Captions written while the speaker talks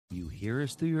You hear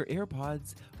us through your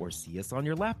AirPods or see us on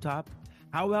your laptop.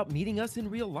 How about meeting us in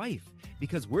real life?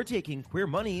 Because we're taking Queer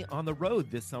Money on the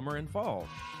road this summer and fall.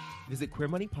 Visit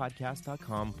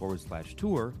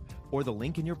queermoneypodcast.com/tour or the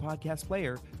link in your podcast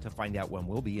player to find out when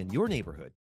we'll be in your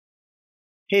neighborhood.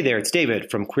 Hey there, it's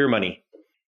David from Queer Money.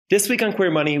 This week on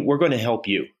Queer Money, we're going to help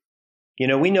you. You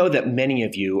know, we know that many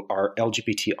of you are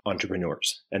LGBT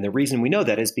entrepreneurs. And the reason we know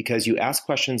that is because you ask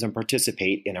questions and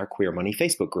participate in our Queer Money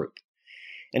Facebook group.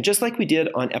 And just like we did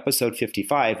on episode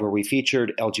 55, where we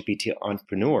featured LGBT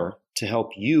entrepreneur to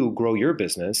help you grow your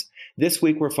business, this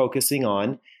week we're focusing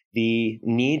on the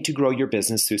need to grow your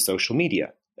business through social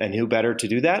media. And who better to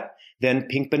do that than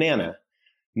Pink Banana?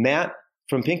 Matt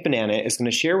from Pink Banana is going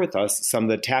to share with us some of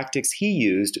the tactics he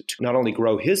used to not only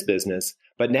grow his business,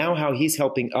 but now how he's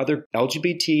helping other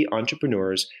LGBT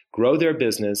entrepreneurs grow their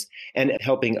business and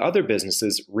helping other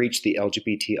businesses reach the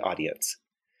LGBT audience.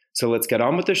 So let's get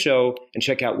on with the show and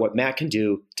check out what Matt can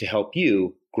do to help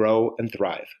you grow and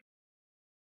thrive.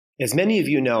 As many of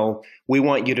you know, we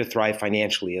want you to thrive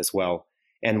financially as well.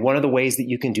 And one of the ways that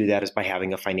you can do that is by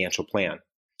having a financial plan.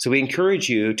 So we encourage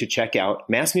you to check out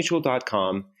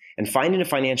massmutual.com and find a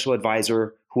financial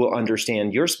advisor who will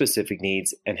understand your specific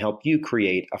needs and help you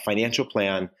create a financial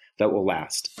plan that will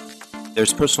last.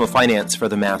 There's personal finance for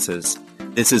the masses.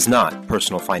 This is not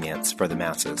personal finance for the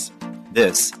masses.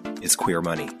 This is Queer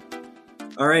Money.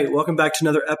 All right, welcome back to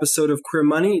another episode of Queer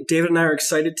Money. David and I are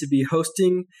excited to be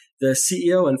hosting the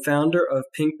CEO and founder of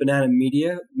Pink Banana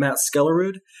Media, Matt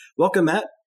Skellerud. Welcome, Matt.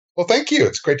 Well, thank you.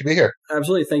 It's great to be here.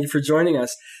 Absolutely. Thank you for joining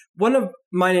us. One of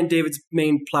mine and David's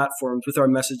main platforms with our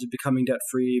message of becoming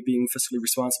debt-free, being fiscally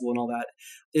responsible and all that,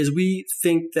 is we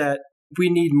think that we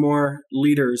need more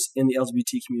leaders in the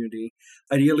LGBT community,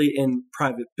 ideally in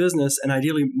private business and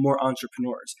ideally more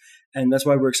entrepreneurs. And that's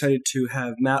why we're excited to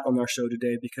have Matt on our show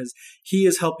today, because he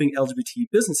is helping LGBT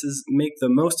businesses make the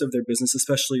most of their business,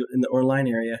 especially in the online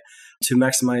area, to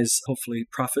maximize, hopefully,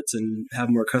 profits and have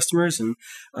more customers. And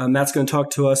Matt's going to talk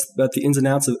to us about the ins and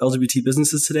outs of LGBT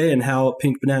businesses today and how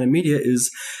Pink Banana Media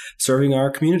is serving our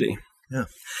community. Yeah.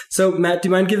 So, Matt, do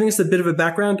you mind giving us a bit of a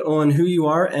background on who you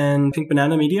are and Pink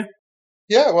Banana Media?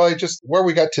 Yeah, well, where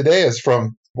we got today is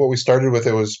from what we started with.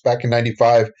 It was back in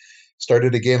 95,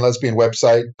 started a gay and lesbian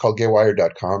website called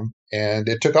gaywire.com, and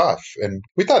it took off. And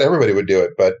we thought everybody would do it,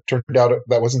 but turned out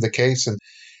that wasn't the case. And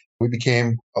we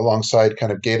became, alongside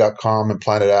kind of gay.com and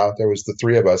Planet Out, there was the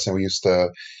three of us, and we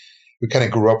kind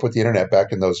of grew up with the internet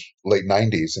back in those late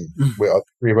 90s. And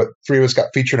three of us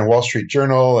got featured in Wall Street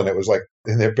Journal, and it was like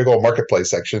in their big old marketplace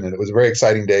section, and it was very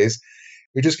exciting days.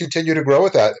 We just continued to grow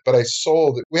with that. But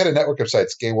we had a network of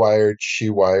sites, Gaywired,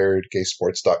 SheWired,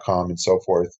 gaysports.com, and so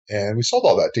forth. And we sold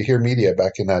all that to Hear Media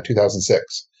back in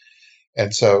 2006.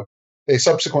 And so they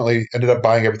subsequently ended up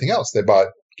buying everything else. They bought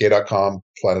gay.com,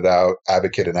 Planet Out,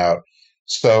 Advocate, and Out.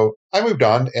 So I moved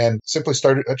on and simply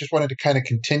I just wanted to kind of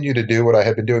continue to do what I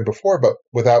had been doing before, but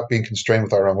without being constrained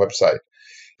with our own website.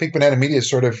 Pink Banana Media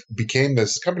sort of became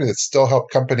this company that still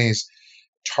helped companies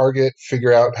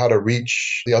figure out how to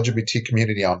reach the LGBT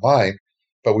community online,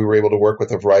 but we were able to work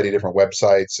with a variety of different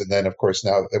websites. And then, of course,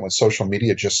 now when social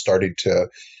media just started to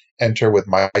enter with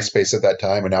MySpace at that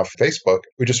time and now Facebook,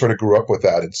 we just sort of grew up with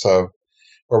that. And so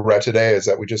where we're at today is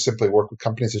that we just simply work with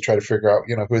companies to try to figure out,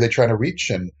 who are they trying to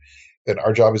reach? And then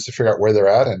our job is to figure out where they're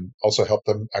at and also help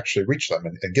them actually reach them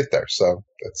and get there. So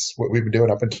that's what we've been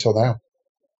doing up until now.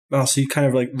 Wow, so you kind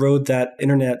of like rode that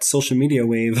internet social media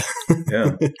wave.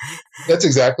 Yeah, that's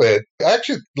exactly it. I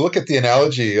actually look at the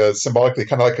analogy symbolically,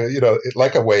 kind of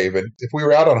like a wave. And if we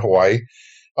were out on Hawaii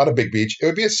on a big beach, it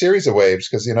would be a series of waves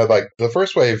because, like the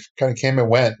first wave kind of came and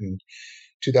went in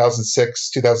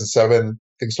 2006, 2007.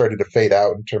 Things started to fade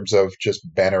out in terms of just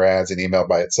banner ads and email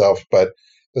by itself. But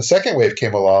the second wave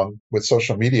came along with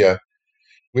social media.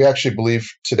 We actually believe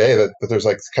today that there's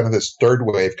like kind of this third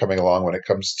wave coming along when it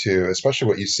comes to, especially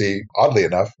what you see, oddly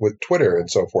enough, with Twitter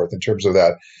and so forth, in terms of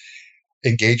that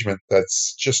engagement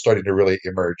that's just starting to really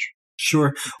emerge.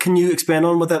 Sure. Can you expand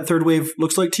on what that third wave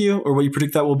looks like to you or what you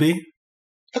predict that will be?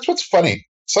 That's what's funny.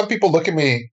 Some people look at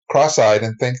me cross-eyed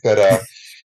and think that,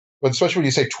 especially when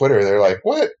you say Twitter, they're like,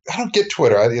 what? I don't get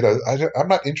Twitter. I'm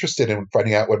not interested in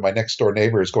finding out when my next door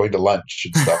neighbor is going to lunch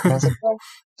and stuff. And I was like, well,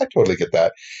 I totally get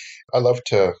that. I love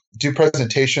to do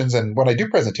presentations. And when I do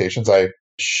presentations, I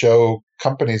show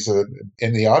companies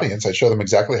in the audience, I show them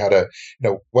exactly how to,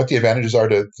 what the advantages are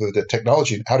to the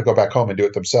technology and how to go back home and do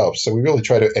it themselves. So we really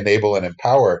try to enable and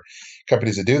empower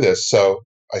companies to do this. So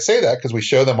I say that because we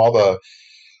show them all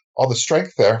the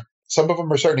strength there. Some of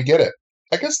them are starting to get it.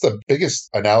 I guess the biggest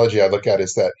analogy I look at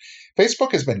is that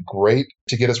Facebook has been great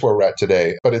to get us where we're at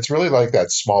today, but it's really like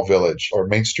that small village or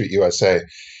Main Street USA.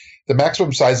 The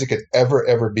maximum size it could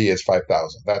ever be is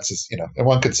 5,000. That's just, and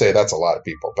one could say that's a lot of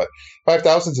people, but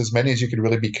 5,000 is as many as you could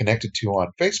really be connected to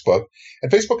on Facebook.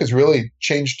 And Facebook has really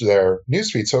changed their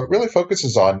newsfeed. So it really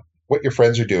focuses on what your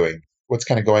friends are doing, what's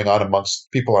kind of going on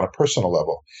amongst people on a personal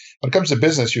level. When it comes to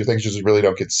business, your things just really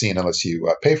don't get seen unless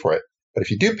you pay for it. But if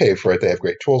you do pay for it, they have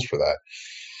great tools for that.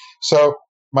 So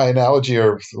my analogy,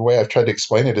 or the way I've tried to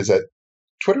explain it, is that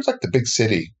Twitter's like the big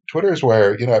city. Twitter is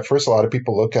where, at first a lot of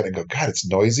people look at it and go, God, it's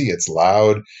noisy, it's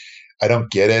loud, I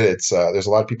don't get it. It's there's a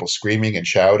lot of people screaming and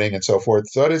shouting and so forth.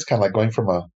 So it is kind of like going from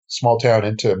a small town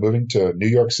into moving to New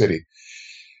York City.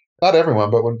 Not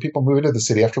everyone, but when people move into the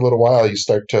city, after a little while, you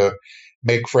start to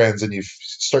make friends and you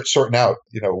start sorting out,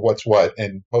 what's what.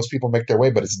 And most people make their way,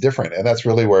 but it's different. And that's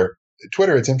really where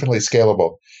Twitter, it's infinitely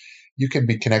scalable. You can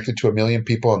be connected to 1 million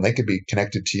people and they could be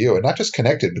connected to you, and not just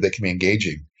connected, but they can be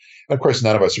engaging. And of course,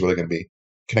 none of us are really going to be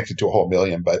connected to a whole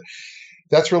million, but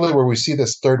that's really where we see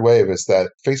this third wave, is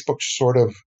that Facebook sort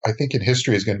of, I think in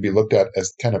history, is going to be looked at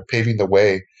as kind of paving the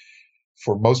way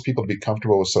for most people to be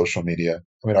comfortable with social media.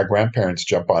 I mean, our grandparents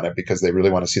jump on it because they really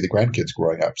want to see the grandkids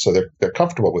growing up. So they're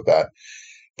comfortable with that.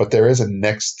 But there is a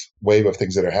next wave of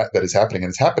things that is happening, and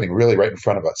it's happening really right in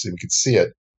front of us. And we can see it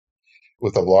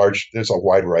with there's a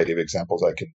wide variety of examples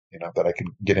that I can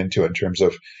get into in terms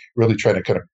of really trying to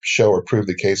kind of show or prove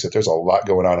the case that there's a lot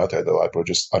going on out there that a lot of people are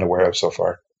just unaware of so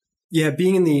far. Yeah,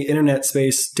 being in the internet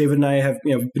space, David and I have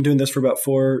been doing this for about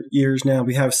 4 years now.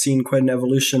 We have seen quite an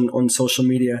evolution on social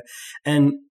media.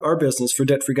 And our business, for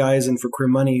Debt Free Guys and for Queer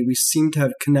Money, we seem to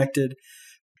have connected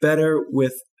better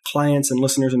with clients and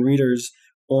listeners and readers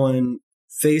on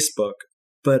Facebook,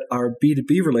 but our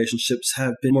B2B relationships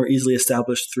have been more easily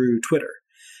established through Twitter.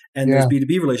 And those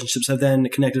B2B relationships have then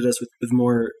connected us with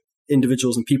more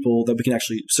individuals and people that we can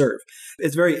actually serve.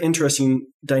 It's a very interesting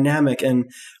dynamic. And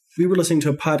we were listening to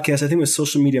a podcast, I think it was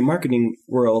Social Media Marketing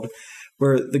World,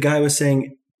 where the guy was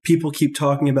saying people keep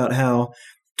talking about how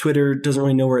Twitter doesn't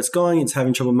really know where it's going. It's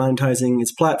having trouble monetizing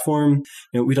its platform.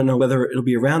 We don't know whether it'll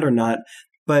be around or not.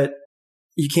 But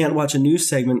you can't watch a news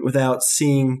segment without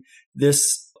seeing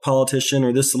this politician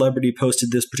or this celebrity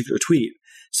posted this particular tweet.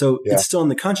 So it's still in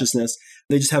the consciousness.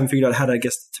 They just haven't figured out how to,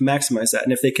 to maximize that.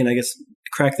 And if they can,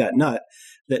 crack that nut,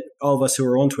 that all of us who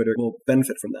are on Twitter will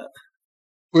benefit from that.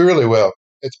 We really will.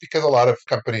 It's because a lot of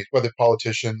companies, whether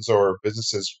politicians or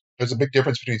businesses, there's a big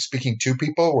difference between speaking to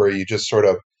people, where you just sort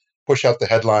of push out the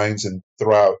headlines and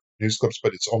throw out news clips,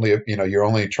 but it's only, you're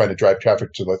only trying to drive traffic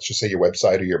to, let's just say, your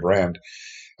website or your brand,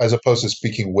 as opposed to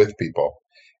speaking with people.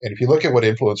 And if you look at what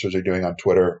influencers are doing on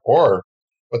Twitter, or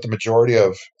what the majority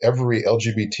of every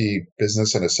LGBT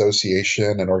business and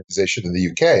association and organization in the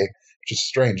UK, which is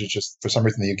strange, it's just for some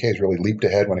reason the UK has really leaped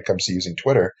ahead when it comes to using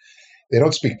Twitter. They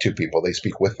don't speak to people, they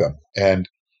speak with them. And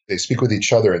they speak with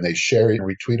each other and they share and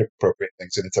retweet appropriate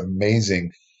things. And it's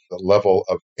amazing the level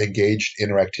of engaged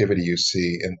interactivity you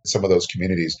see in some of those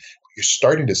communities. You're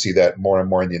starting to see that more and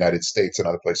more in the United States and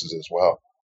other places as well.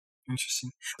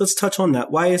 Interesting. Let's touch on that.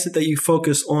 Why is it that you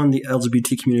focus on the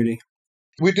LGBT community?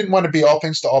 We didn't want to be all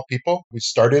things to all people. We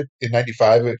started in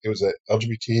 95. It was an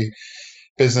LGBT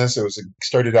business. It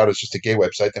started out as just a gay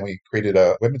website. Then we created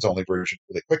a women's only version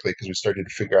really quickly because we started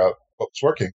to figure out what was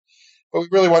working. But we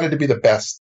really wanted to be the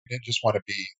best. We didn't just want to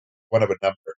be one of a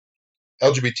number.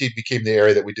 LGBT became the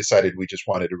area that we decided we just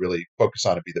wanted to really focus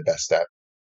on and be the best at.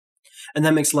 And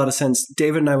that makes a lot of sense.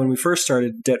 David and I, when we first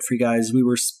started Debt Free Guys, we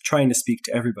were trying to speak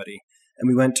to everybody. And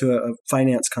we went to a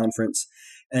finance conference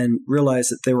and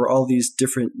realized that there were all these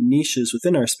different niches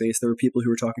within our space. There were people who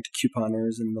were talking to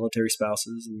couponers and military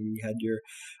spouses, and you had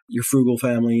your frugal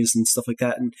families and stuff like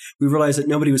that. And we realized that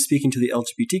nobody was speaking to the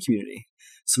LGBT community.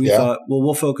 So we thought, well,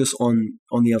 we'll focus on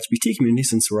the LGBT community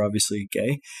since we're obviously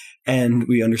gay, and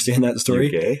we understand that story.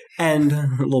 You're gay? And a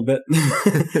little bit.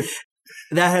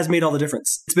 That has made all the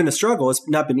difference. It's been a struggle. It's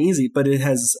not been easy, but it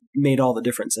has made all the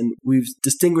difference. And we've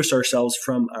distinguished ourselves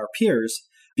from our peers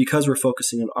because we're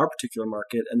focusing on our particular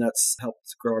market, and that's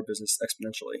helped grow our business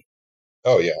exponentially.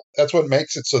 Oh, yeah. That's what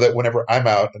makes it so that whenever I'm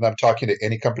out and I'm talking to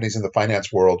any companies in the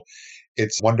finance world,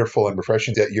 it's wonderful and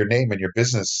refreshing that your name and your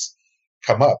business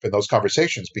come up in those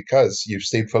conversations because you've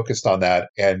stayed focused on that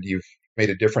and you've made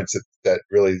a difference that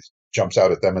really jumps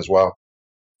out at them as well.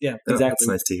 Yeah, exactly. That's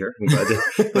nice to hear. I'm glad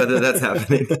that that's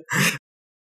happening.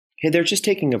 Hey, they're just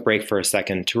taking a break for a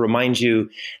second to remind you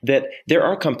that there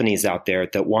are companies out there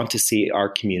that want to see our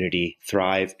community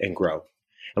thrive and grow.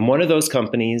 And one of those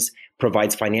companies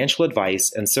provides financial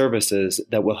advice and services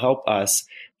that will help us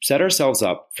set ourselves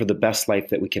up for the best life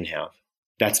that we can have.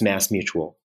 That's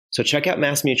MassMutual. So check out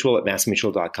MassMutual at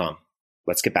massmutual.com.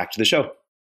 Let's get back to the show.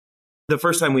 The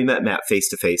first time we met Matt face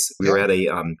to face, we were at a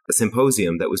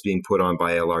symposium that was being put on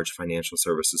by a large financial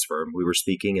services firm. We were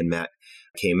speaking and Matt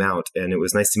came out, and it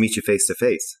was nice to meet you face to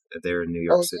face there in New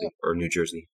York City or New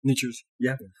Jersey. New Jersey,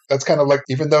 yeah. That's kind of like,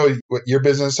 even though what your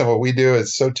business and what we do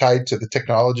is so tied to the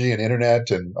technology and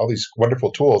internet and all these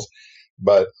wonderful tools,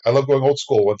 but I love going old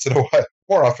school once in a while,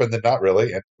 more often than not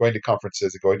really, and going to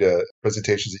conferences and going to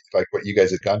presentations like what you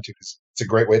guys had gone to, because it's a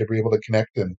great way to be able to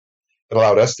connect, and it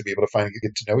allowed us to be able to finally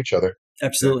get to know each other.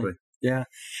 Absolutely. Yeah.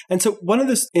 And so one of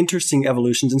the interesting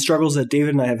evolutions and struggles that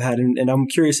David and I have had, and I'm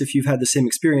curious if you've had the same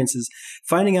experience, is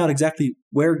finding out exactly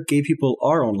where gay people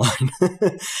are online.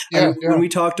 When we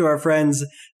talk to our friends,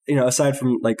 aside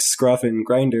from like Scruff and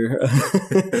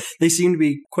Grindr, they seem to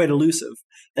be quite elusive.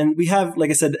 And we have, like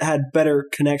I said, had better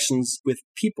connections with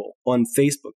people on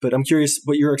Facebook, but I'm curious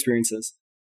what your experience is.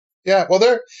 Yeah, well,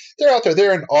 they're out there.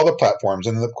 They're in all the platforms.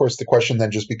 And of course, the question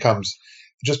then just becomes,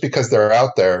 just because they're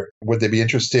out there, would they be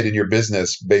interested in your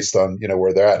business based on,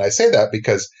 where they're at? And I say that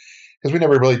because we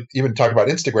never really even talk about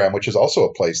Instagram, which is also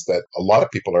a place that a lot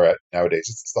of people are at nowadays.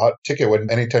 It's the hot ticket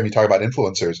anytime you talk about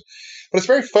influencers. But it's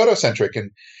very photocentric, and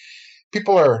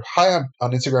people are high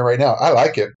on Instagram right now. I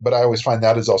like it, but I always find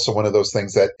that is also one of those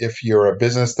things that if you're a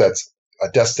business that's a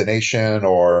destination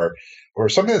or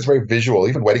something that's very visual,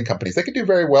 even wedding companies, they can do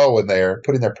very well when they're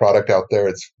putting their product out there.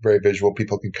 It's very visual.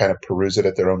 People can kind of peruse it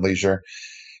at their own leisure.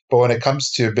 But when it comes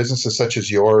to businesses such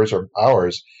as yours or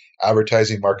ours,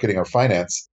 advertising, marketing, or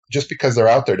finance, just because they're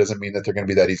out there doesn't mean that they're going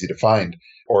to be that easy to find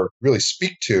or really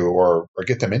speak to or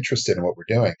get them interested in what we're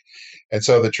doing. And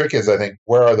so the trick is, I think,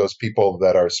 where are those people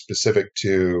that are specific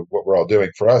to what we're all doing?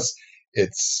 For us,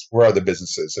 it's where are the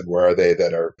businesses and where are they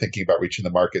that are thinking about reaching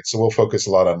the market? So we'll focus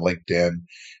a lot on LinkedIn.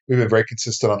 We've been very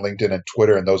consistent on LinkedIn and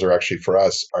Twitter, and those are actually, for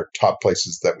us, our top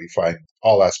places that we find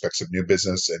all aspects of new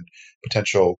business and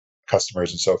potential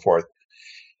customers and so forth.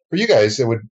 For you guys, it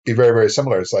would be very, very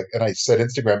similar. It's like, and I said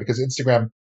Instagram because Instagram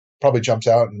probably jumps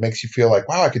out and makes you feel like,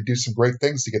 wow, I could do some great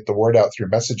things to get the word out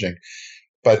through messaging.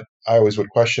 But I always would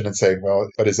question and say, well,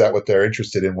 but is that what they're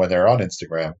interested in when they're on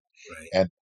Instagram? Right. And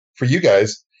for you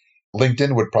guys,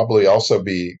 LinkedIn would probably also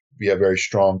be a very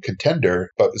strong contender,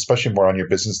 but especially more on your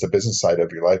business to business side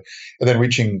of your life. And then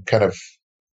reaching kind of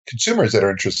consumers that are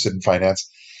interested in finance,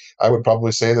 I would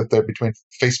probably say that they're between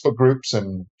Facebook groups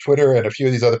and Twitter and a few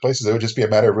of these other places. It would just be a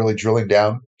matter of really drilling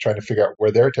down, trying to figure out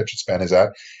where their attention span is at.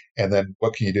 And then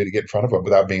what can you do to get in front of them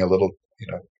without being a little,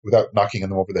 without knocking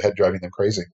them over the head, driving them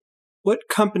crazy. What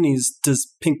companies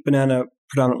does Pink Banana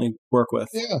predominantly work with?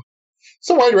 Yeah, it's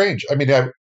a wide range. I mean,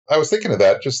 I was thinking of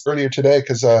that just earlier today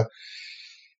because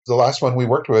the last one we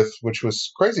worked with, which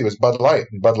was crazy, was Bud Light.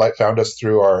 And Bud Light found us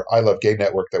through our I Love Gay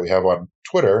network that we have on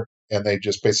Twitter. And they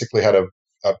just basically had a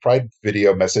Pride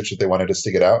video message that they wanted us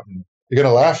to get out. And you're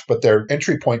going to laugh, but their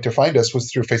entry point to find us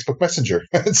was through Facebook Messenger.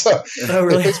 And so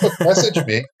really? They Facebook messaged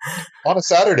me on a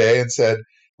Saturday and said,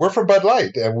 we're from Bud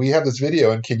Light and we have this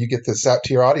video and can you get this out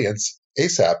to your audience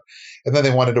ASAP? And then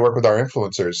they wanted to work with our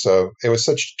influencers. So it was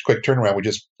such a quick turnaround. We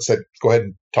just said, go ahead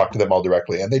and talk to them all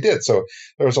directly. And they did. So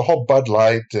there was a whole Bud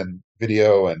Light and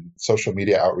video and social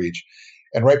media outreach.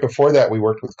 And right before that, we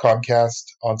worked with Comcast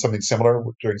on something similar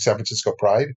during San Francisco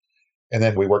Pride. And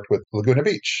then we worked with Laguna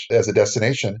Beach as a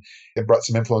destination and brought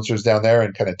some influencers down there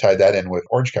and kind of tied that in with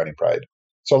Orange County Pride.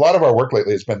 So a lot of our work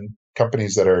lately has been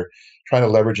companies that are trying to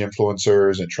leverage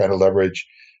influencers and trying to leverage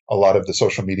a lot of the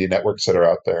social media networks that are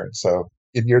out there. And so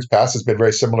in years past, it's been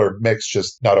very similar mix,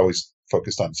 just not always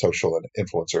focused on social and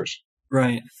influencers.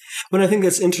 Right. But I think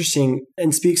that's interesting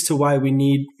and speaks to why we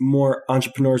need more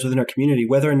entrepreneurs within our community,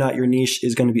 whether or not your niche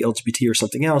is going to be LGBT or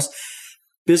something else.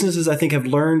 Businesses, I think, have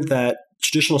learned that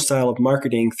traditional style of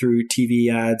marketing through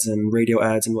TV ads and radio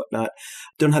ads and whatnot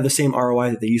don't have the same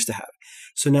ROI that they used to have.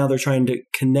 So now they're trying to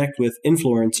connect with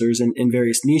influencers in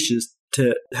various niches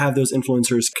to have those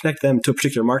influencers connect them to a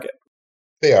particular market.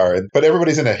 They are, but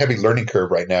everybody's in a heavy learning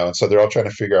curve right now. And so they're all trying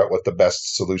to figure out what the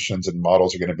best solutions and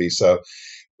models are going to be. So,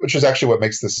 which is actually what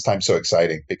makes this time so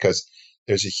exciting because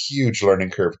there's a huge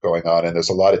learning curve going on and there's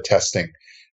a lot of testing.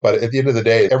 But at the end of the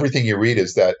day, everything you read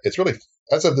is that it's really,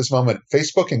 as of this moment,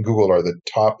 Facebook and Google are the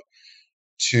top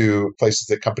two places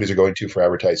that companies are going to for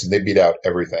advertising. They beat out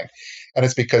everything. And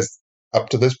it's because up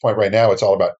to this point right now, it's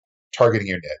all about targeting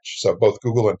your niche. So both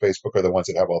Google and Facebook are the ones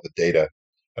that have all the data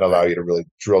and allow you to really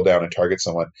drill down and target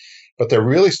someone. But they're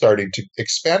really starting to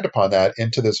expand upon that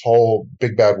into this whole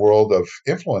big bad world of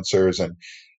influencers and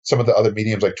some of the other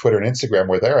mediums like Twitter and Instagram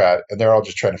where they're at. And they're all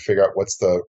just trying to figure out what's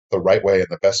the right way and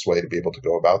the best way to be able to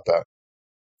go about that.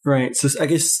 Right. So I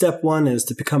guess step one is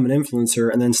to become an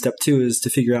influencer. And then step two is to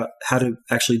figure out how to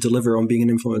actually deliver on being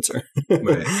an influencer,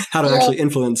 right. How to actually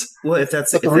influence. Well, if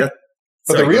that's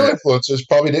But Sorry, the go real ahead. influencers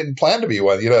probably didn't plan to be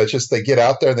one. It's just they get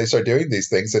out there and they start doing these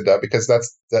things, and because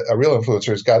a real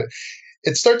influencer's got it.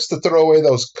 It starts to throw away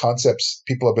those concepts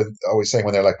people have been always saying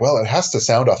when they're like, well, it has to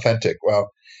sound authentic.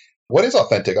 Well, what is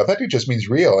authentic? Authentic just means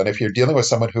real. And if you're dealing with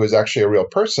someone who is actually a real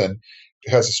person,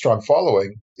 who has a strong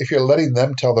following, if you're letting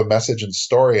them tell the message and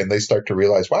story and they start to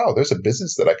realize, wow, there's a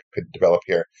business that I could develop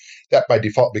here, that by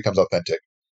default becomes authentic.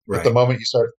 But the Right. moment you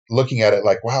start looking at it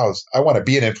like, wow, I want to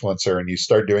be an influencer, and you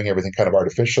start doing everything kind of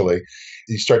artificially,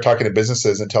 you start talking to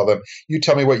businesses and tell them, you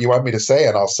tell me what you want me to say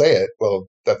and I'll say it. Well,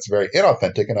 that's very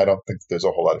inauthentic. And I don't think there's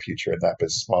a whole lot of future in that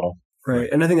business model. Right.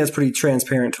 And I think that's pretty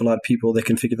transparent to a lot of people. They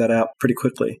can figure that out pretty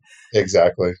quickly.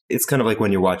 Exactly. It's kind of like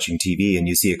when you're watching TV and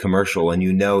you see a commercial and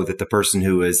you know that the person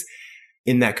who is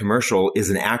in that commercial is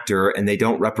an actor and they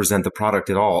don't represent the product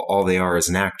at all. All they are is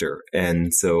an actor.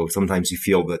 And so sometimes you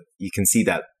feel that you can see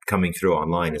that coming through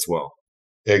online as well.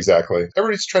 Exactly.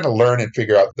 Everybody's trying to learn and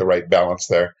figure out the right balance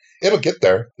there. It'll get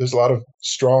there. There's a lot of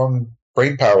strong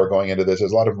brain power going into this.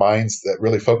 There's a lot of minds that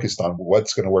really focused on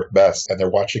what's going to work best, and they're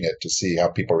watching it to see how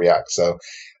people react. So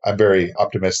I'm very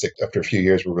optimistic. After a few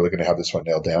years, we're really going to have this one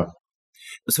nailed down.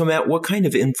 So Matt, what kind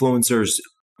of influencers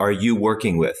are you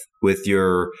working with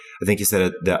your, I think you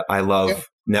said the I Love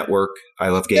Network, I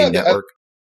Love Gay Network?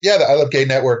 The I Love Gay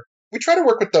Network. We try to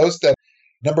work with those that,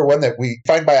 number one, that we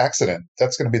find by accident.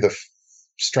 That's going to be the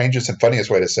strangest and funniest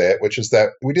way to say it, which is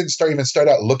that we didn't start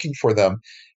out looking for them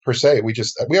per se.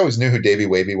 We always knew who Davey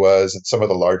Wavy was and some of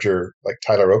the larger, like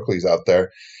Tyler Oakley's out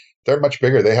there. They're much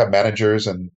bigger. They have managers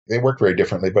and they work very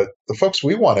differently. But the folks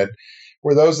we wanted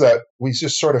were those that we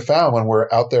just sort of found when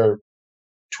we're out there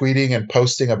tweeting and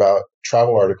posting about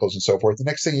travel articles and so forth. The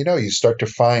next thing you know, you start to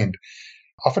find,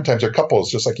 oftentimes they're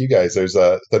couples just like you guys. There's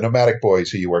the Nomadic Boys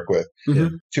who you work with,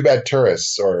 Too Bad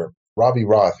Tourists, or Robbie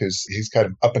Roth, he's kind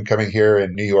of up and coming here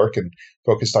in New York and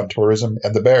focused on tourism,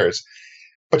 and the Bears.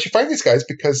 But you find these guys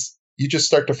because you just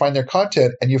start to find their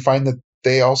content and you find that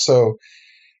they also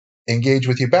engage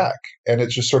with you back. And it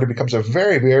just sort of becomes a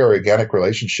very, very organic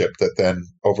relationship that then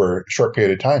over a short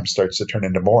period of time starts to turn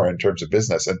into more in terms of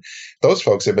business. And those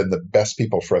folks have been the best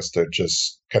people for us to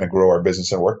just kind of grow our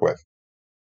business and work with.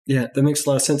 Yeah, that makes a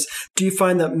lot of sense. Do you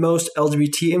find that most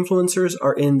LGBT influencers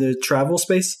are in the travel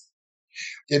space?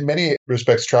 In many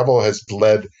respects, travel has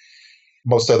led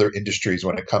most other industries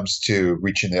when it comes to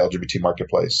reaching the LGBT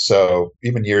marketplace. So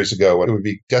even years ago, it would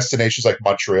be destinations like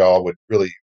Montreal would really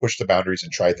push the boundaries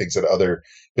and try things that other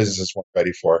businesses weren't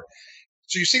ready for.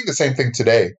 So you're seeing the same thing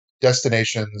today.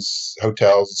 Destinations,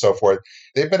 hotels, and so forth,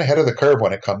 they've been ahead of the curve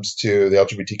when it comes to the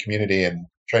LGBT community and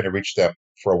trying to reach them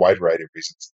for a wide variety of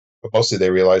reasons. But mostly they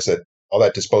realize that all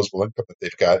that disposable income that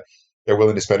they've got, they're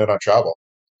willing to spend it on travel.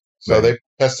 So They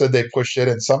tested, they pushed it,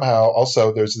 and somehow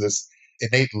also there's this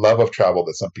innate love of travel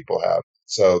that some people have.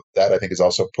 So that I think has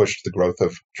also pushed the growth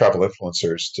of travel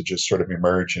influencers to just sort of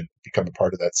emerge and become a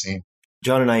part of that scene.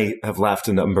 John and I have laughed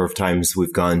a number of times.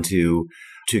 We've gone to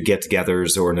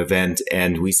get-togethers or an event,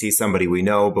 and we see somebody we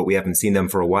know, but we haven't seen them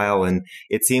for a while. And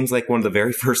it seems like one of the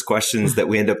very first questions that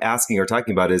we end up asking or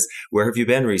talking about is, where have you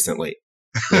been recently?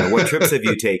 What trips have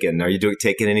you taken? Are you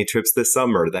taking any trips this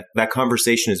summer? That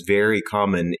conversation is very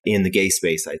common in the gay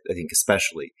space, I think,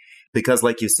 especially because,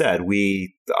 like you said,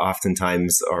 we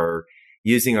oftentimes are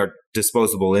using our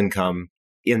disposable income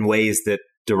in ways that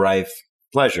derive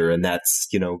pleasure. And that's,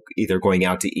 either going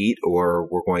out to eat, or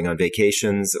we're going on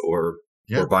vacations, or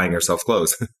we're buying ourselves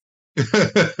clothes.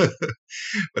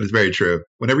 But it's very true.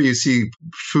 Whenever you see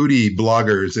foodie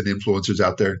bloggers and influencers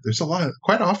out there, there's a lot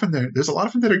of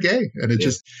them that are gay, and it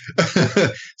just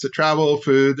so travel,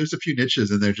 food. There's a few niches,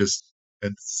 and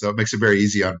and so it makes it very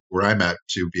easy on where I'm at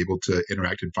to be able to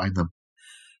interact and find them.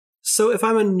 So if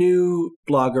I'm a new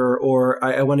blogger or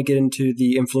I want to get into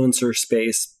the influencer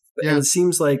space, and it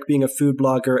seems like being a food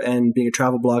blogger and being a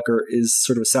travel blogger is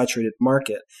sort of a saturated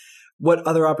market. What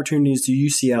other opportunities do you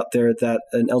see out there that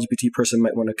an LGBT person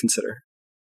might want to consider?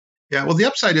 Yeah, well, the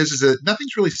upside is that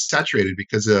nothing's really saturated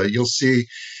because you'll see,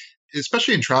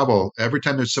 especially in travel, every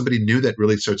time there's somebody new that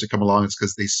really starts to come along, it's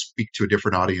because they speak to a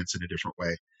different audience in a different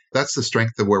way. That's the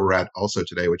strength of where we're at also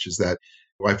today, which is that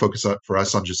I focus for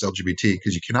us on just LGBT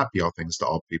because you cannot be all things to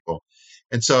all people.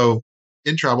 And so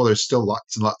in travel, there's still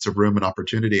lots and lots of room and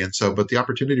opportunity. And so, but the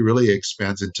opportunity really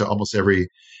expands into almost every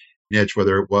niche,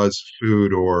 whether it was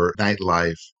food or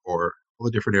nightlife or all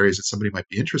the different areas that somebody might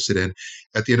be interested in.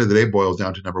 At the end of the day, boils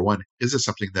down to number one, is it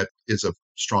something that is of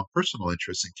strong personal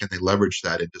interest, and can they leverage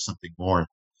that into something more?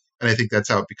 And I think that's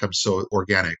how it becomes so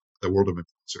organic, the world of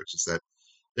influencers, is that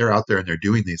they're out there and they're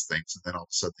doing these things. And then all of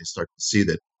a sudden they start to see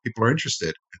that people are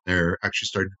interested and they're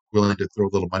actually willing to throw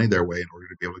a little money their way in order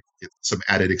to be able to get some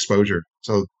added exposure.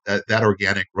 So that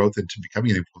organic growth into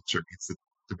becoming an influencer means that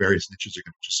the various niches are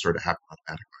going to just sort of happen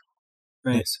automatically.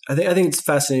 Right. I think it's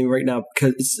fascinating right now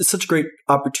because it's such a great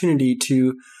opportunity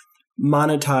to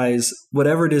monetize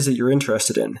whatever it is that you're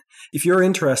interested in. If you're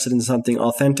interested in something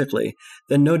authentically,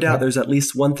 then no doubt there's at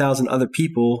least 1,000 other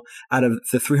people out of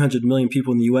the 300 million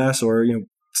people in the US or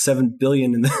 7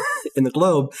 billion in the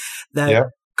globe that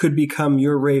could become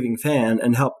your raving fan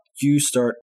and help you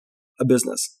start a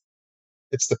business.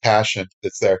 It's the passion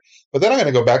that's there. But then I'm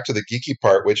going to go back to the geeky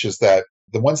part, which is that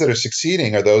the ones that are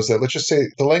succeeding are those that, let's just say,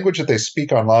 the language that they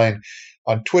speak online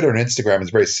on Twitter and Instagram is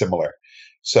very similar.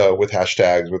 So with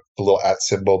hashtags, with the little @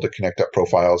 symbol to connect up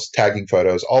profiles, tagging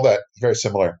photos, all that very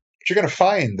similar. But you're going to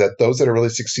find that those that are really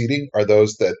succeeding are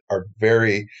those that are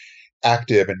very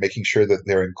active in making sure that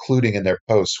they're including in their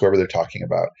posts whoever they're talking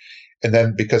about. And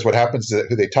then because what happens is that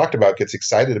who they talked about gets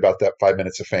excited about that 5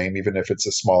 minutes of fame, even if it's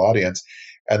a small audience,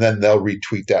 and then they'll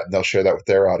retweet that and they'll share that with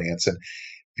their audience. And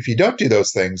if you don't do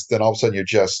those things, then all of a sudden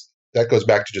that goes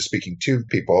back to just speaking to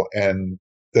people. And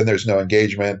then there's no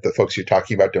engagement. The folks you're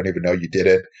talking about don't even know you did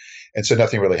it. And so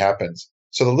nothing really happens.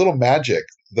 So the little magic,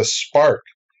 the spark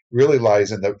really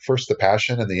lies in the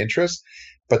passion and the interest,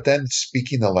 but then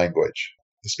speaking the language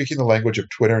of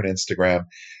Twitter and Instagram,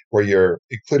 where you're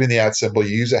including the @ symbol,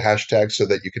 you use a hashtag so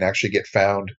that you can actually get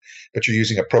found, but you're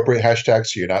using appropriate hashtags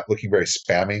so you're not looking very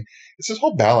spammy. It's this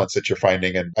whole balance that you're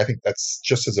finding, and I think that's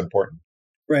just as important.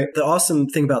 Right. The awesome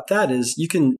thing about that is you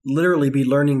can literally be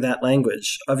learning that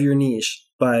language of your niche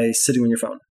by sitting on your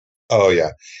phone. Oh,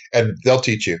 yeah. And they'll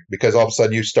teach you because all of a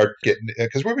sudden you start getting,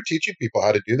 because we were teaching people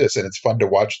how to do this and it's fun to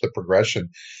watch the progression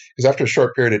because after a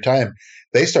short period of time,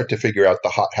 they start to figure out the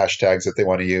hot hashtags that they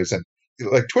want to use. And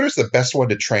like Twitter's the best one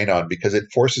to train on because it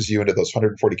forces you into those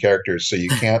 140 characters. So you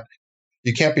can't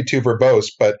be too verbose,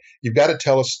 but you've got to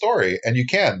tell a story and you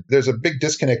can. There's a big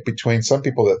disconnect between some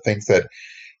people that think that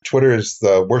Twitter is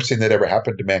the worst thing that ever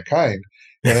happened to mankind.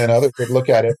 And then others would look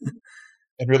at it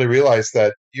and really realize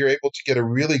that you're able to get a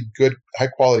really good,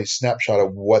 high-quality snapshot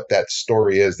of what that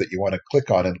story is that you want to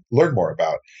click on and learn more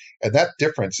about. And that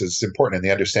difference is important in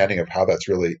the understanding of how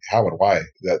and why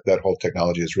that whole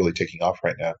technology is really taking off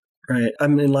right now. Right.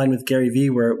 I'm in line with Gary Vee,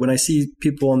 where when I see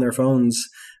people on their phones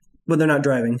when they're not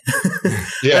driving,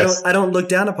 yes. I don't look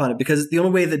down upon it because the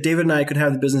only way that David and I could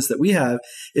have the business that we have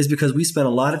is because we spent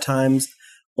a lot of times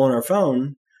on our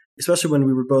phone. Especially when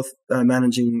we were both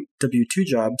managing W-2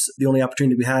 jobs, the only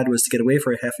opportunity we had was to get away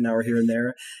for a half an hour here and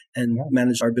there and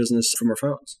manage our business from our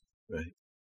phones. Right.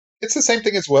 It's the same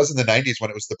thing as it was in the 90s when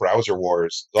it was the browser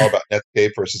wars. It was all about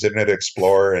Netscape versus Internet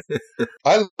Explorer. And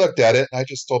I looked at it and I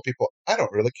just told people, I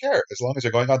don't really care. As long as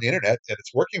they're going on the internet and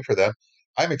it's working for them,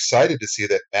 I'm excited to see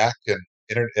that Mac and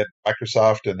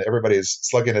Microsoft and everybody is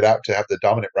slugging it out to have the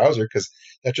dominant browser because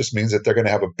that just means that they're going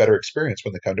to have a better experience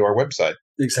when they come to our website.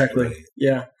 Exactly. Right.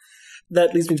 Yeah.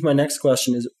 That leads me to my next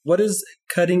question is, what is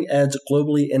cutting edge,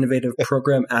 globally innovative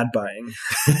program ad buying?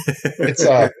 It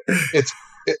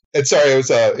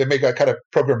may got kind of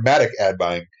programmatic ad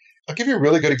buying. I'll give you a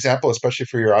really good example, especially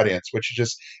for your audience, which is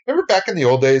just, remember back in the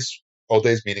old days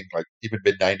meaning like even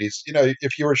mid-90s,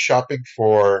 if you were shopping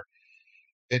for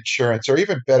insurance, or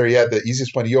even better yet, the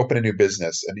easiest one, you open a new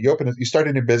business and you start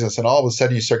a new business and all of a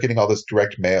sudden you start getting all this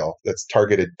direct mail that's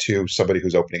targeted to somebody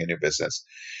who's opening a new business.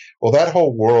 Well, that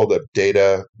whole world of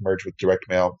data merged with direct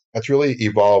mail, that's really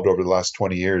evolved over the last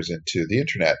 20 years into the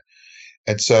internet.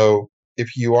 And so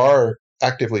if you are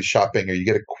actively shopping or you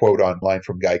get a quote online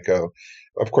from Geico,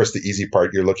 of course, the easy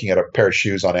part, you're looking at a pair of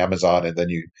shoes on Amazon and then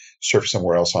you surf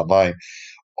somewhere else online.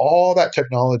 All that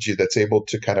technology that's able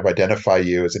to kind of identify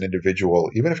you as an individual,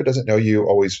 even if it doesn't know you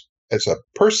always as a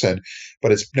person,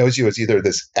 but it knows you as either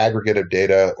this aggregate of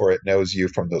data or it knows you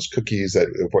from those cookies of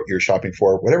what you're shopping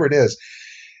for, whatever it is.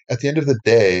 At the end of the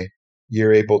day,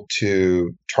 you're able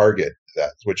to target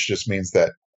that, which just means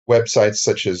that websites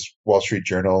such as Wall Street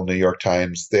Journal, New York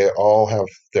Times, they all have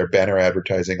their banner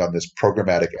advertising on this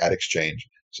programmatic ad exchange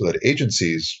so that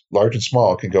agencies, large and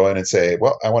small, can go in and say,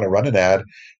 well, I want to run an ad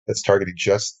that's targeting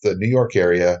just the New York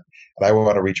area, and I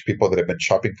want to reach people that have been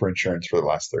shopping for insurance for the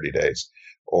last 30 days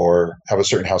or have a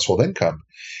certain household income.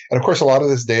 And of course, a lot of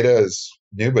this data is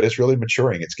new, but it's really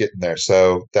maturing. It's getting there.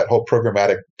 So that whole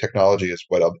programmatic technology is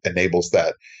what enables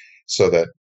that, so that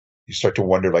you start to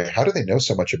wonder, like, how do they know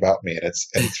so much about me? And it's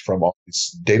from all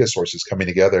these data sources coming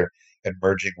together and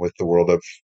merging with the world of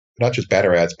not just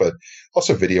banner ads, but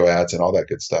also video ads and all that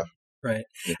good stuff. Right.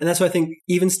 And that's why I think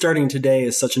even starting today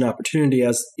is such an opportunity,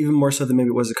 as even more so than maybe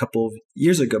it was a couple of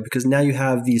years ago, because now you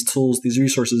have these tools, these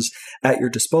resources at your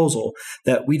disposal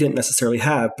that we didn't necessarily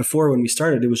have. Before, when we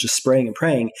started, it was just spraying and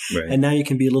praying. Right. And now you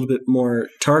can be a little bit more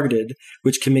targeted,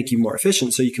 which can make you more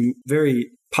efficient. So you can very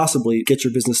possibly get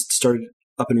your business started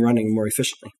up and running more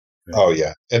efficiently. Oh,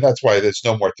 yeah. And that's why there's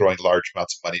no more throwing large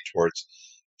amounts of money towards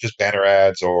just banner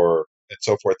ads and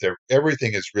so forth.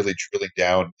 Everything is really drilling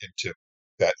down into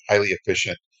that highly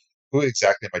efficient, who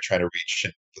exactly am I trying to reach?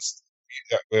 And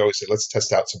we always say, let's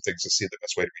test out some things to see the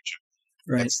best way to reach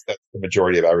them. Right. That's the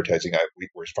majority of advertising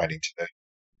we're finding today.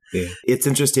 Yeah. It's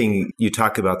interesting you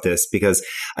talk about this, because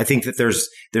I think that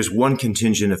there's one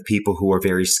contingent of people who are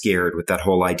very scared with that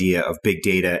whole idea of big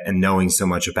data and knowing so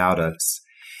much about us.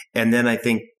 And then I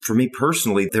think for me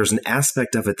personally, there's an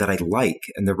aspect of it that I like.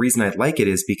 And the reason I like it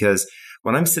is because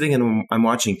when I'm sitting and I'm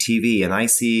watching TV and I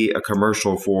see a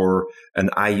commercial for an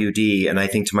IUD, and I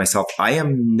think to myself, I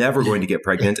am never going to get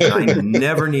pregnant, and I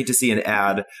never need to see an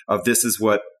ad of this is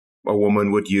what a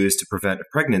woman would use to prevent a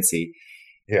pregnancy.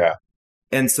 Yeah.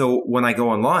 And so when I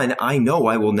go online, I know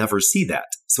I will never see that.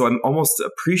 So I'm almost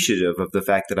appreciative of the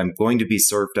fact that I'm going to be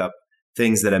served up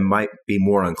things that I might be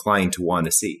more inclined to want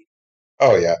to see.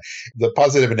 Oh, yeah. The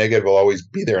positive and negative will always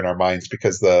be there in our minds,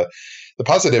 because the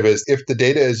positive is if the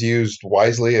data is used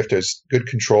wisely, if there's good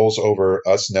controls over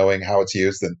us knowing how it's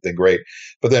used, then great.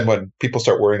 But then when people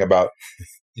start worrying about,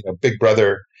 Big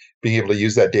Brother being able to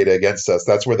use that data against us,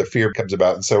 that's where the fear comes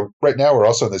about. And so right now we're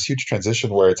also in this huge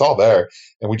transition where it's all there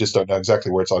and we just don't know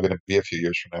exactly where it's all going to be a few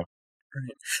years from now.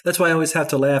 Right. That's why I always have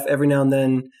to laugh. Every now and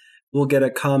then we'll get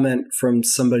a comment from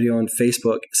somebody on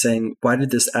Facebook saying, why did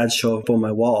this ad show up on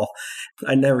my wall?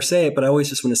 I never say it, but I always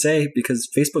just want to say, because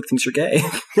Facebook thinks you're gay.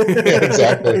 Yeah,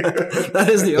 exactly. That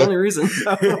is the only reason.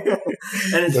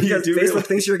 And it's because Facebook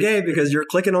thinks you're gay because you're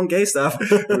clicking on gay stuff.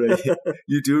 Right.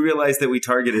 You do realize that we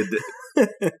targeted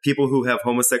people who have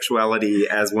homosexuality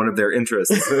as one of their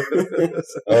interests.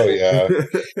 Oh, yeah.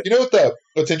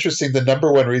 What's interesting, the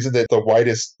number one reason that the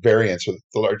widest variance, or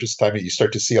the largest time that you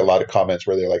start to see a lot of comments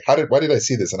where they're like, why did I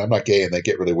see this? And I'm not gay, and they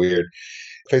get really weird.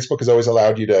 Facebook has always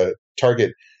allowed you to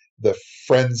target the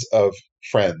friends of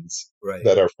friends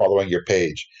that are following your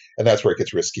page. And that's where it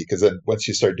gets risky, because then once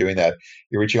you start doing that,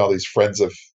 you're reaching all these friends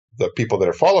of the people that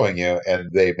are following you, and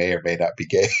they may or may not be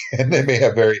gay, and they may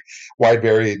have very wide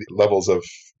varied levels of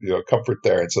comfort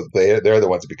there. And so they're the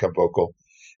ones that become vocal.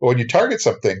 But when you target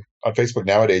something on Facebook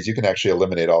nowadays, you can actually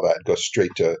eliminate all that and go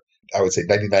straight to, I would say,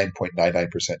 99.99%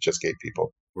 just gay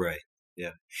people. Right.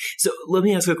 Yeah. So let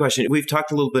me ask you a question. We've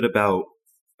talked a little bit about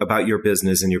your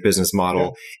business and your business model.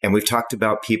 Yeah. And we've talked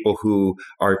about people who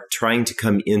are trying to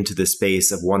come into the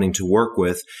space of wanting to work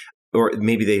with, or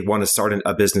maybe they want to start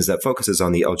a business that focuses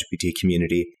on the LGBT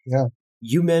community. Yeah.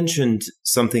 You mentioned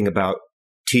something about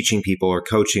teaching people or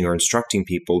coaching or instructing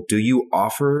people. Do you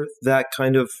offer that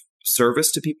kind of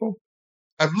service to people?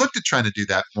 I've looked at trying to do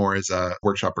that more as a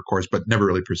workshop or course, but never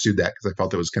really pursued that because I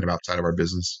felt it was kind of outside of our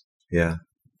business. Yeah.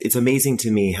 It's amazing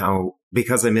to me how,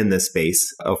 because I'm in this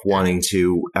space of wanting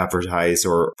to advertise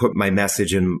or put my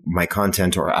message and my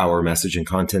content or our message and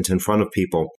content in front of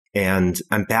people. And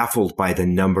I'm baffled by the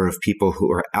number of people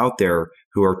who are out there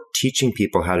who are teaching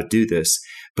people how to do this.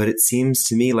 But it seems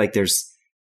to me like this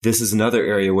is another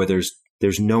area where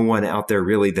there's no one out there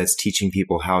really that's teaching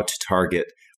people how to target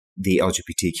the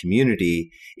LGBT community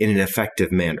in an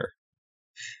effective manner.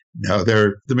 No,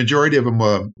 the majority of them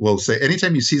will say,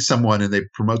 anytime you see someone and they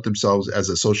promote themselves as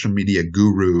a social media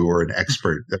guru or an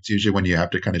expert, that's usually when you have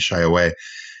to kind of shy away.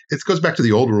 It goes back to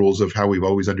the old rules of how we've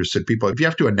always understood people. If you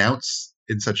have to announce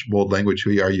in such bold language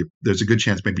who you are, there's a good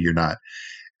chance maybe you're not.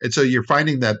 And so you're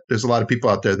finding that there's a lot of people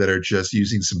out there that are just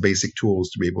using some basic tools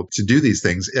to be able to do these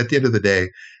things. At the end of the day,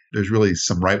 there's really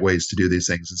some right ways to do these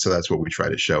things. And so that's what we try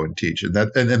to show and teach. And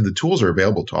the tools are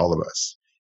available to all of us.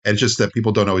 And it's just that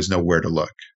people don't always know where to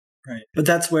look. Right. But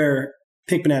that's where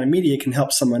Pink Banana Media can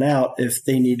help someone out if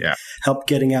they need help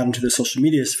getting out into the social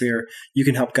media sphere. You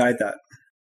can help guide that.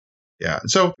 Yeah.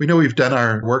 So we know we've done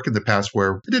our work in the past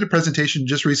where we did a presentation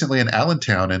just recently in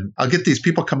Allentown, and I'll get these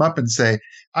people come up and say,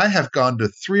 I have gone to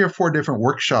 3 or 4 different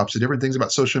workshops and different things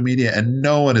about social media, and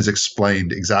no one has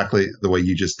explained exactly the way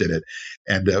you just did it.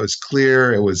 And it was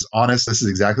clear. It was honest. This is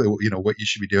exactly what you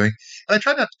should be doing. And I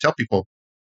try not to tell people,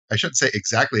 I shouldn't say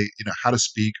exactly, how to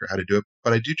speak or how to do it,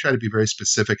 but I do try to be very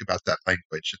specific about that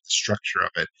language and the structure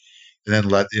of it, and then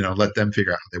let them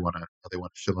figure out how they want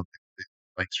to fill in the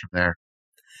blanks from there.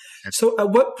 So at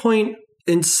what point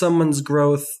in someone's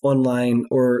growth online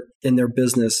or in their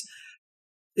business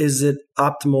is it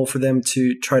optimal for them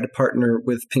to try to partner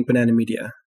with Pink Banana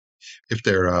Media? if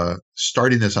they're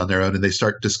starting this on their own and they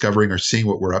start discovering or seeing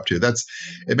what we're up to.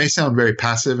 It may sound very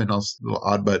passive and also a little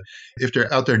odd, but if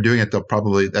they're out there and doing it,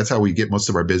 that's how we get most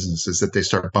of our business, is that they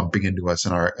start bumping into us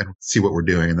and see what we're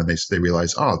doing. And then they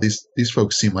realize, oh, these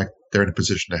folks seem like they're in a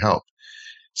position to help.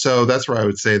 So that's where I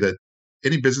would say that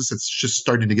any business that's just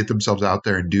starting to get themselves out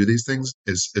there and do these things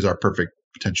is our perfect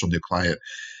potential new client.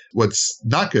 What's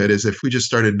not good is if we just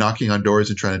started knocking on doors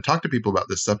and trying to talk to people about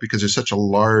this stuff, because there's such a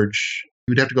large,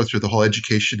 we'd have to go through the whole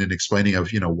education and explaining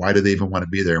of, why do they even want to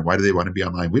be there and why do they want to be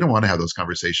online? We don't want to have those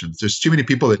conversations. There's too many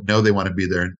people that know they want to be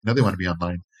there and know they want to be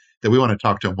online, that we want to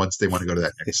talk to them once they want to go to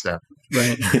that next step.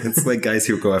 Right. It's like guys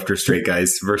who go after straight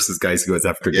guys versus guys who goes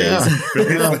after gays.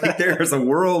 Yeah. Like there's a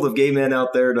world of gay men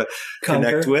out there to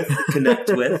connect with.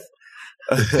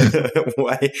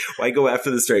 Why go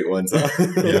after the straight ones? Huh?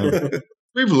 Yeah.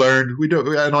 We've learned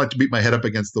I don't like to beat my head up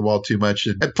against the wall too much.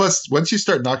 And plus, once you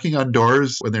start knocking on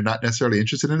doors when they're not necessarily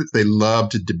interested in it, they love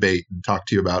to debate and talk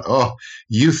to you about,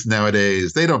 youth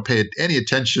nowadays, they don't pay any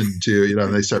attention to,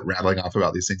 and they start rattling off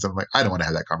about these things. I'm like, I don't want to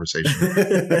have that conversation.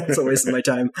 It's a waste of my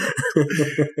time.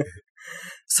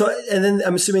 So, and then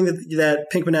I'm assuming that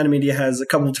Pink Banana Media has a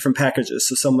couple of different packages.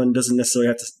 So someone doesn't necessarily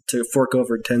have to fork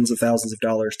over tens of thousands of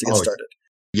dollars to get started.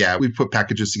 Yeah, we put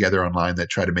packages together online that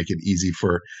try to make it easy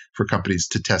for companies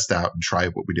to test out and try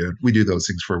what we do. We do those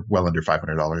things for well under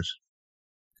 $500.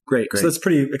 Great. So that's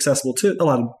pretty accessible to a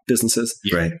lot of businesses,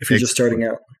 right? If you're just starting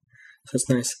out. So that's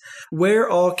nice. Where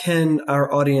all can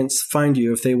our audience find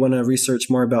you if they want to research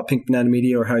more about Pink Banana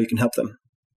Media or how you can help them?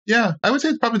 Yeah, I would say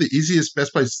it's probably the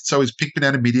best place. It's always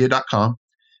pinkbananamedia.com.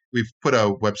 We've put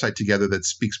a website together that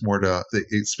speaks more to the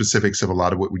specifics of a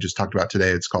lot of what we just talked about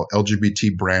today. It's called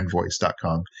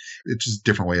lgbtbrandvoice.com. It's just a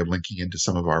different way of linking into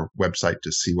some of our website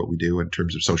to see what we do in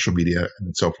terms of social media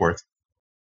and so forth.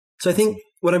 So I think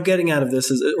what I'm getting out of this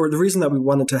is, or the reason that we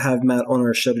wanted to have Matt on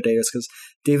our show today is because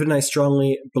David and I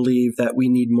strongly believe that we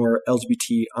need more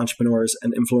LGBT entrepreneurs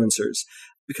and influencers,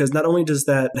 because not only does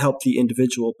that help the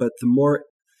individual, but the more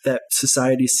that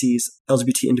society sees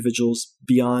LGBT individuals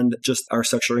beyond just our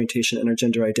sexual orientation and our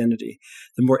gender identity,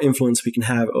 the more influence we can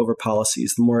have over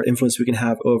policies, the more influence we can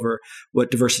have over what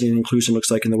diversity and inclusion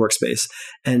looks like in the workspace.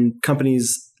 And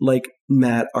companies like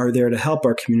Matt are there to help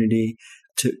our community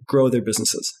to grow their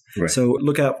businesses. Right. So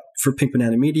look out for Pink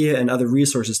Banana Media and other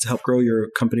resources to help grow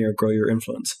your company or grow your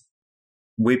influence.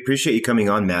 We appreciate you coming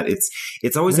on, Matt.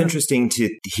 It's always interesting to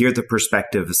hear the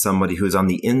perspective of somebody who's on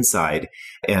the inside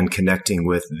and connecting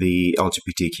with the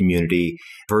LGBT community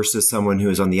versus someone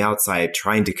who is on the outside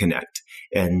trying to connect.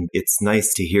 And it's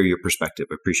nice to hear your perspective.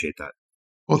 I appreciate that.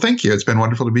 Well, thank you. It's been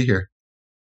wonderful to be here.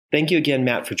 Thank you again,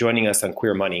 Matt, for joining us on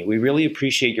Queer Money. We really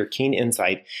appreciate your keen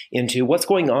insight into what's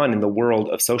going on in the world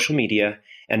of social media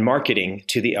and marketing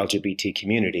to the LGBT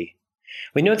community.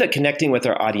 We know that connecting with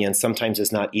our audience sometimes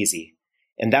is not easy.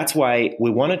 And that's why we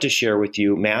wanted to share with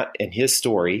you Matt and his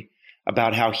story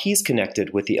about how he's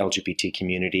connected with the LGBT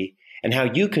community and how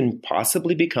you can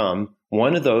possibly become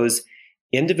one of those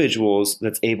individuals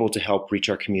that's able to help reach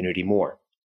our community more.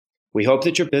 We hope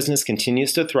that your business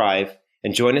continues to thrive,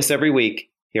 and join us every week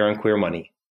here on Queer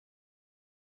Money.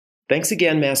 Thanks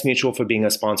again, MassMutual, for being a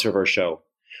sponsor of our show.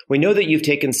 We know that you've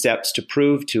taken steps to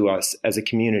prove to us as a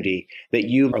community that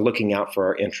you are looking out for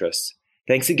our interests.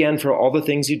 Thanks again for all the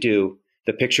things you do,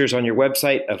 the pictures on your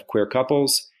website of queer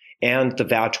couples, and the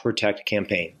Vow to Protect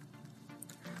campaign.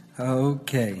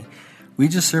 Okay. We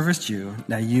just serviced you.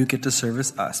 Now you get to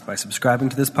service us by subscribing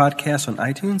to this podcast on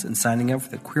iTunes and signing up for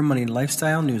the Queer Money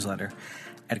Lifestyle newsletter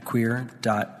at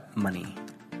queer.money.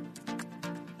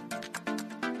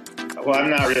 Well,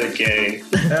 I'm not really gay.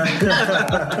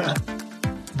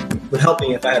 Would help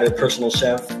me if I had a personal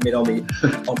chef made all my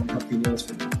healthy meals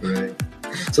for me. Right.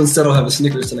 So instead, I'll have a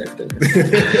Snickers tonight for dinner.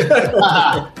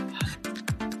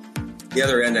 The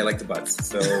other end, I like the butts.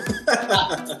 So.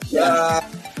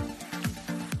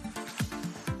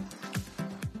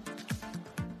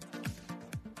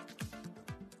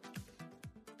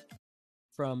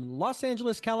 From Los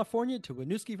Angeles, California to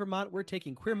Winooski, Vermont, we're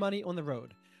taking Queer Money on the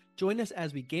road. Join us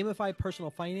as we gamify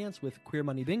personal finance with Queer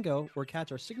Money Bingo, or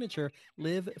catch our signature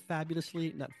Live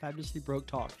Fabulously, Not Fabulously Broke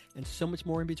talk, and so much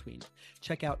more in between.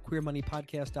 Check out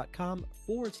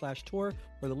queermoneypodcast.com/tour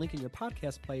or the link in your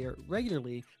podcast player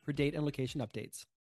regularly for date and location updates.